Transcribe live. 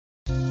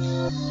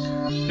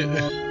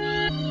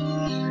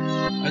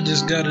I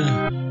just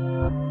gotta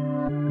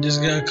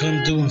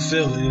come through and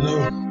feel it, you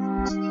know.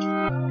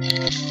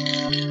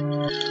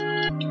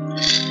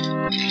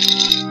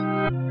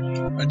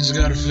 I just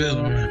gotta feel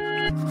it, man.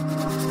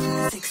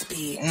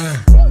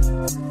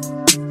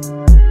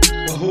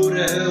 But who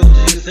the hell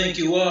do you think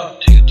you are?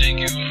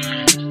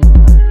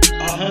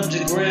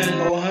 100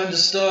 grand or 100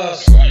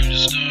 stars. From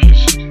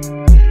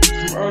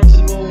Earth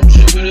to Moon,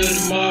 Jupiter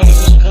to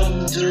Mars, I'm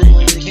coming through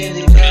with the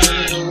candy car.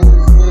 Who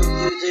the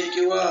fuck do you think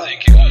you are?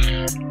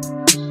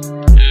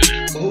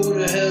 Who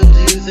the hell do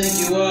you think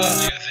you are?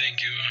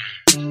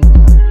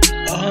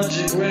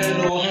 100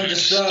 grand or 100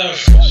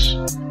 stars. From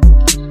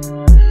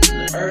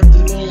Earth to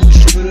Moon,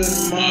 Jupiter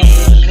to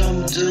Mars, I'm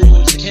coming through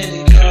with the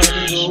candy car.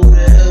 Who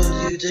the hell do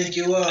you think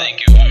you are?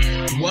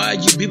 Why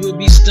you people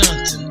be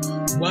stunting?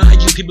 Why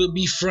you people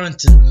be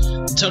fronting?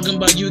 Talking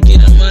about you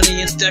getting money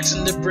and stacks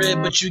in the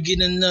bread, but you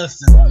getting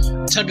nothing.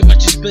 Talking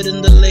about you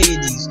spitting the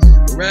ladies,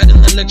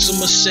 riding the Lexus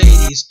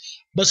Mercedes,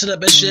 busted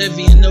up at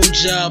Chevy and no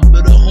job,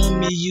 but a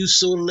homie you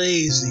so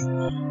lazy.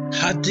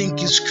 I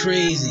think it's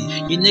crazy.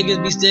 You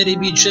niggas be steady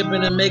be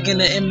tripping and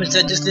making an image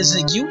that just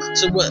isn't you.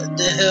 So what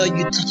the hell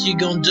you think you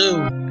gon'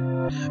 do?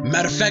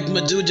 Matter of fact, my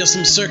dude just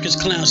some circus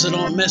clown, so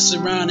don't mess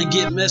around and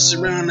get messed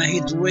around. I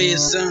hate the way it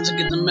sounds to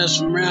get to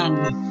mess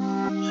around me.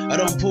 I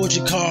don't pull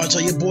your cards,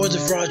 all your boys are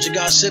frauds. You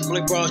got shit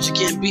like bras, you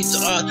can't beat the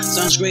odds.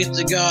 Sounds great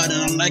to God,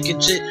 and I like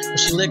it shit, but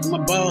she licked my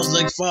balls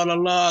like Father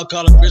Law,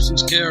 call it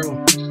Christmas Carol.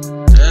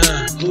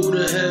 Who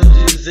the hell do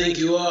you think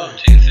you are?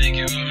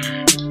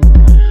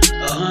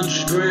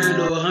 100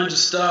 grand or 100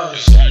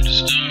 stars.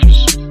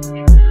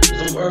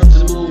 From Earth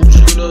to Moon,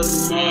 Jupiter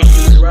to Mars,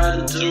 just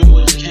riding through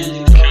with the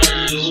candy car.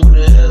 Who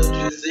the hell do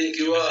you think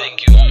you are?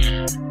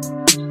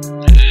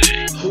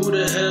 Who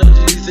the hell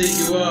do you think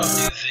you are?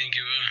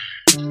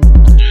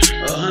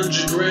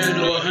 100 grand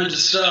or 100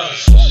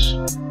 stars.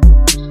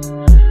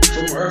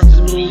 From Earth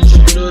to Moon,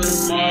 Jupiter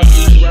to Mars,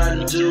 just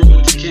riding through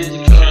with the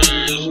candy car.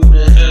 Who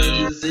the hell do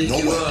you think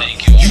you are?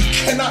 You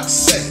cannot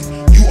say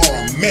you are a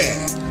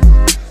man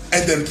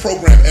and then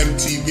program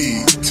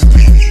MTV to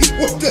be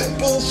what that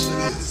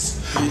bullshit is.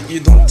 You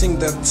don't think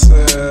that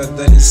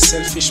that is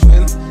selfish,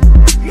 man?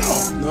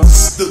 No.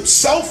 The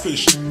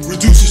selfish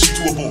reduces you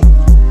to a boy.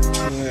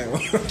 Yeah,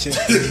 okay.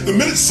 The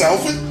minute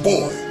selfish,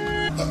 boy.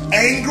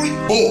 Angry,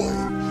 boy.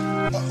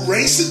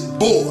 Racist,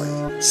 boy.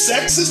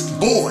 Sexist,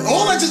 boy.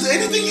 All that, just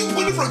anything you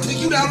put in front, take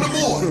you down the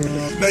boy.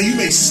 Now you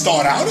may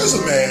start out as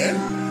a man,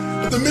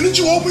 but the minute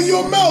you open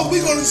your mouth,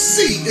 we're gonna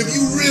see if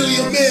you really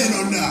a man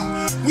or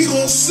not. We're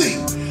gonna see.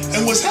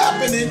 And what's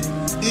happening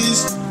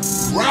is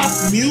rap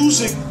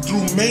music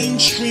through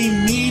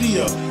mainstream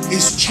media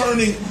is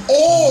turning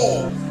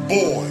all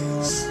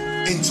boys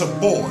into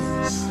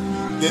boys.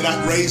 They're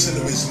not raising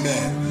them as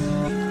men.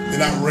 They're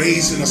not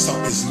raising us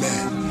up as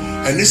men.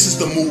 And this is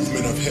the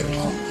movement of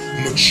hip-hop.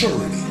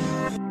 Maturity.